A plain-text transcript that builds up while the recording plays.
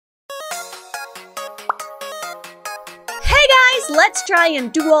guys, let's try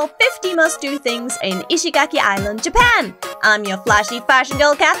and do all 50 must-do things in Ishigaki Island, Japan! I'm your flashy fashion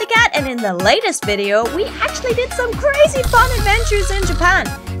girl Kathy Cat, and in the latest video, we actually did some crazy fun adventures in Japan!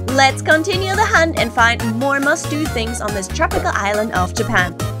 Let's continue the hunt and find more must-do things on this tropical island of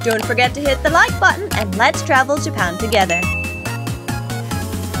Japan. Don't forget to hit the like button and let's travel Japan together!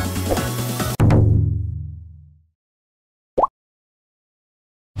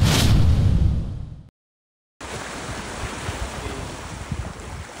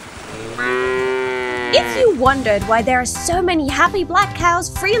 If you wondered why there are so many happy black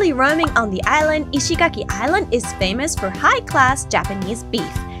cows freely roaming on the island, Ishigaki Island is famous for high-class Japanese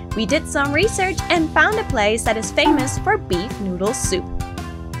beef. We did some research and found a place that is famous for beef noodle soup.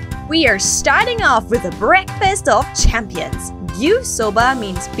 We are starting off with a breakfast of champions. Gyu Soba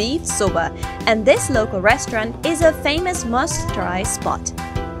means beef soba, and this local restaurant is a famous must-try spot.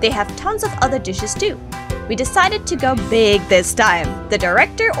 They have tons of other dishes too. We decided to go big this time. The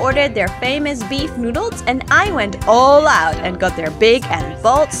director ordered their famous beef noodles and I went all out and got their big and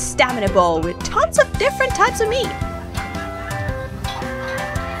bold stamina bowl with tons of different types of meat.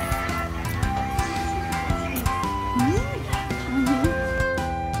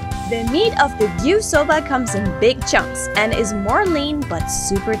 The meat of the Gyu Soba comes in big chunks and is more lean but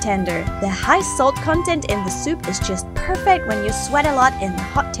super tender. The high salt content in the soup is just perfect when you sweat a lot in the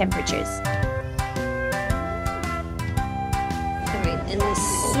hot temperatures. And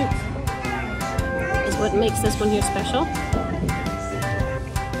this soup is what makes this one here special.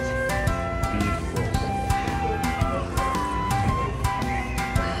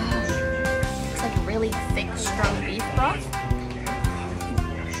 It's like really thick, strong beef broth.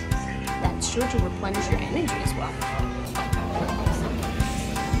 That's sure to replenish your energy as well.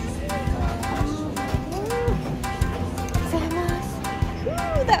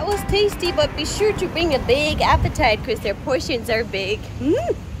 Ooh, that was tasty, but be sure to bring a big appetite because their portions are big.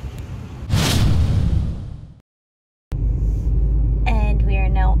 And we are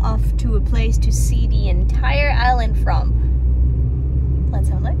now off to a place to see the entire island from. Let's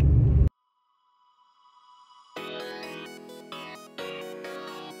have a look.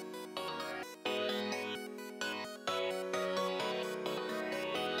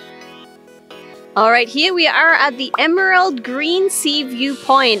 Alright, here we are at the Emerald Green Sea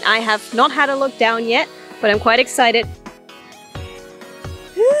Viewpoint. I have not had a look down yet, but I'm quite excited.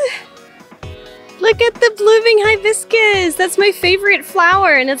 Look at the blooming hibiscus! That's my favorite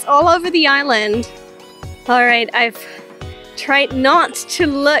flower and it's all over the island. Alright, I've tried not to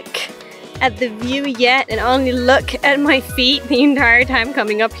look at the view yet and only look at my feet the entire time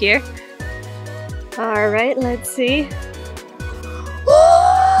coming up here. Alright, let's see.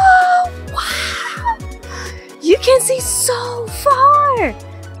 You can see so far!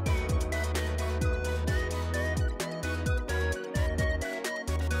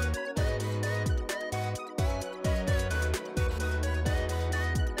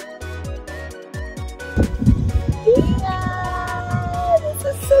 Yeah, this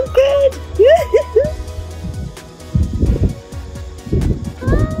is so good!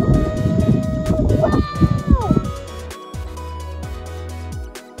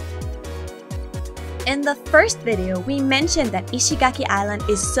 In the first video, we mentioned that Ishigaki Island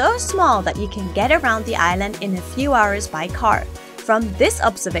is so small that you can get around the island in a few hours by car. From this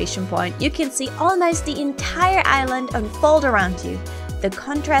observation point, you can see almost the entire island unfold around you. The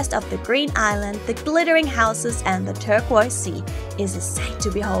contrast of the green island, the glittering houses and the turquoise sea is a sight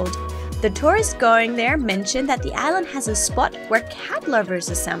to behold. The tourists going there mentioned that the island has a spot where cat lovers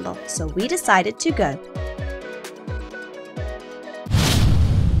assemble, so we decided to go.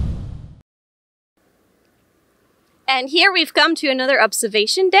 And here we've come to another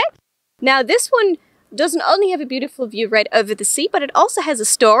observation deck. Now this one doesn't only have a beautiful view right over the sea, but it also has a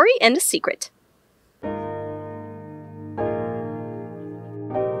story and a secret.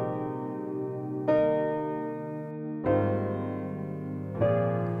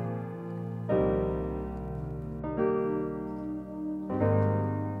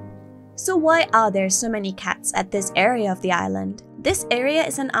 So why are there so many cats at this area of the island? This area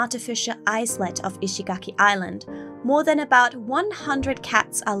is an artificial islet of Ishigaki Island. More than about 100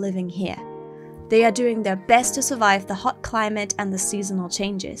 cats are living here. They are doing their best to survive the hot climate and the seasonal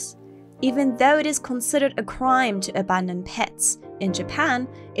changes. Even though it is considered a crime to abandon pets, in Japan,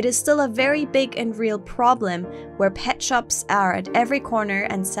 it is still a very big and real problem where pet shops are at every corner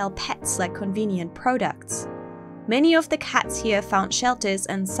and sell pets like convenient products. Many of the cats here found shelters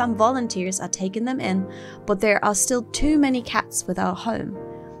and some volunteers are taking them in, but there are still too many cats without a home.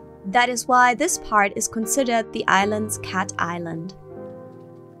 That is why this part is considered the island's cat island.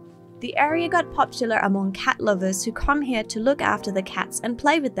 The area got popular among cat lovers who come here to look after the cats and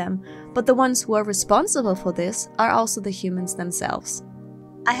play with them, but the ones who are responsible for this are also the humans themselves.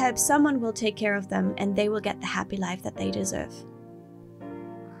 I hope someone will take care of them and they will get the happy life that they deserve.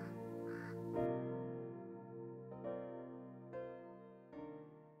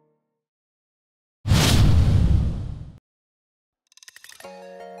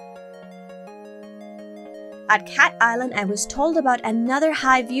 At Cat Island, I was told about another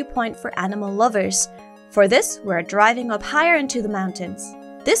high viewpoint for animal lovers. For this, we're driving up higher into the mountains.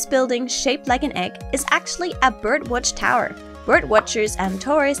 This building, shaped like an egg, is actually a birdwatch tower. Bird watchers and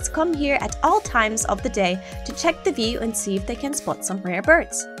tourists come here at all times of the day to check the view and see if they can spot some rare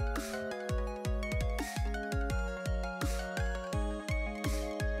birds.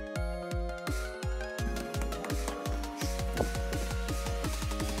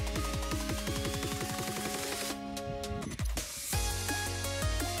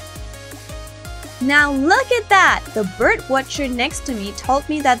 Now look at that! The bird watcher next to me told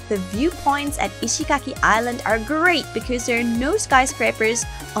me that the viewpoints at Ishigaki Island are great because there are no skyscrapers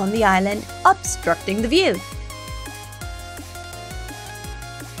on the island obstructing the view.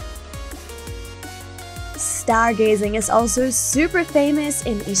 Stargazing is also super famous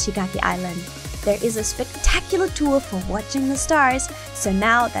in Ishigaki Island. There is a spectacular tour for watching the stars, so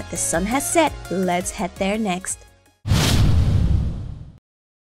now that the sun has set, let's head there next.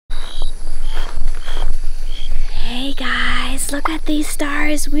 Hey guys, look at these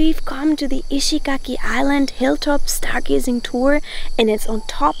stars. We've come to the Ishigaki Island Hilltop Stargazing Tour, and it's on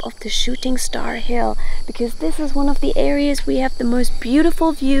top of the Shooting Star Hill because this is one of the areas we have the most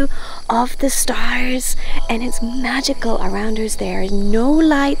beautiful view of the stars, and it's magical around us. There are no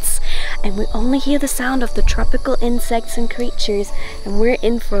lights and we only hear the sound of the tropical insects and creatures, and we're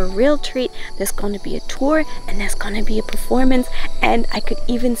in for a real treat. There's going to be a tour and there's going to be a performance, and I could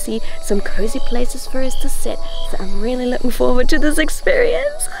even see some cozy places for us to sit, so I'm really looking forward to this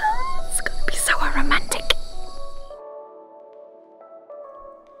experience. It's going to be so romantic.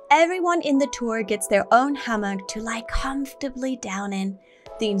 Everyone in the tour gets their own hammock to lie comfortably down in.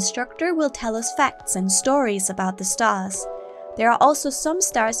 The instructor will tell us facts and stories about the stars. There are also some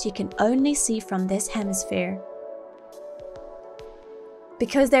stars you can only see from this hemisphere.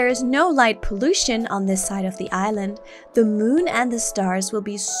 Because there is no light pollution on this side of the island, the moon and the stars will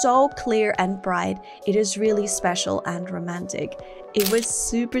be so clear and bright. It is really special and romantic. It was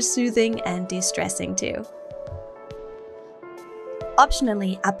super soothing and de-stressing too.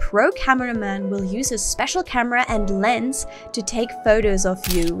 Optionally, a pro cameraman will use a special camera and lens to take photos of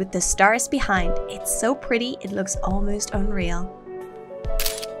you with the stars behind. It's so pretty, it looks almost unreal.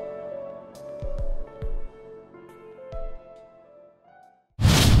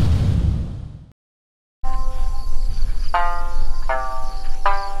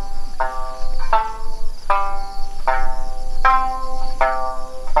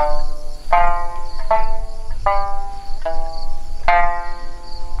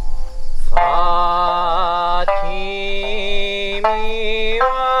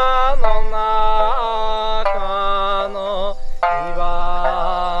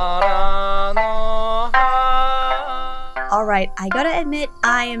 Alright, I gotta admit,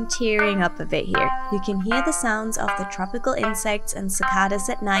 I am tearing up a bit here. You can hear the sounds of the tropical insects and cicadas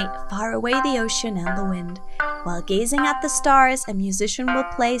at night, far away the ocean and the wind. While gazing at the stars, a musician will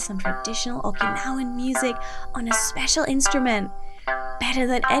play some traditional Okinawan music on a special instrument. Better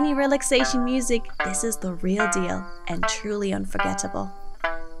than any relaxation music, this is the real deal and truly unforgettable.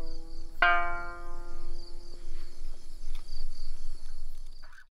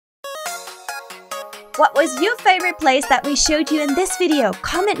 What was your favorite place that we showed you in this video?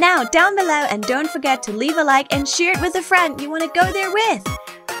 Comment now down below, and don't forget to leave a like and share it with a friend you want to go there with.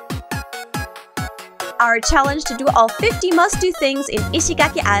 Our challenge to do all 50 must-do things in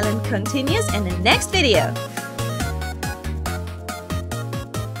Ishigaki Island continues in the next video.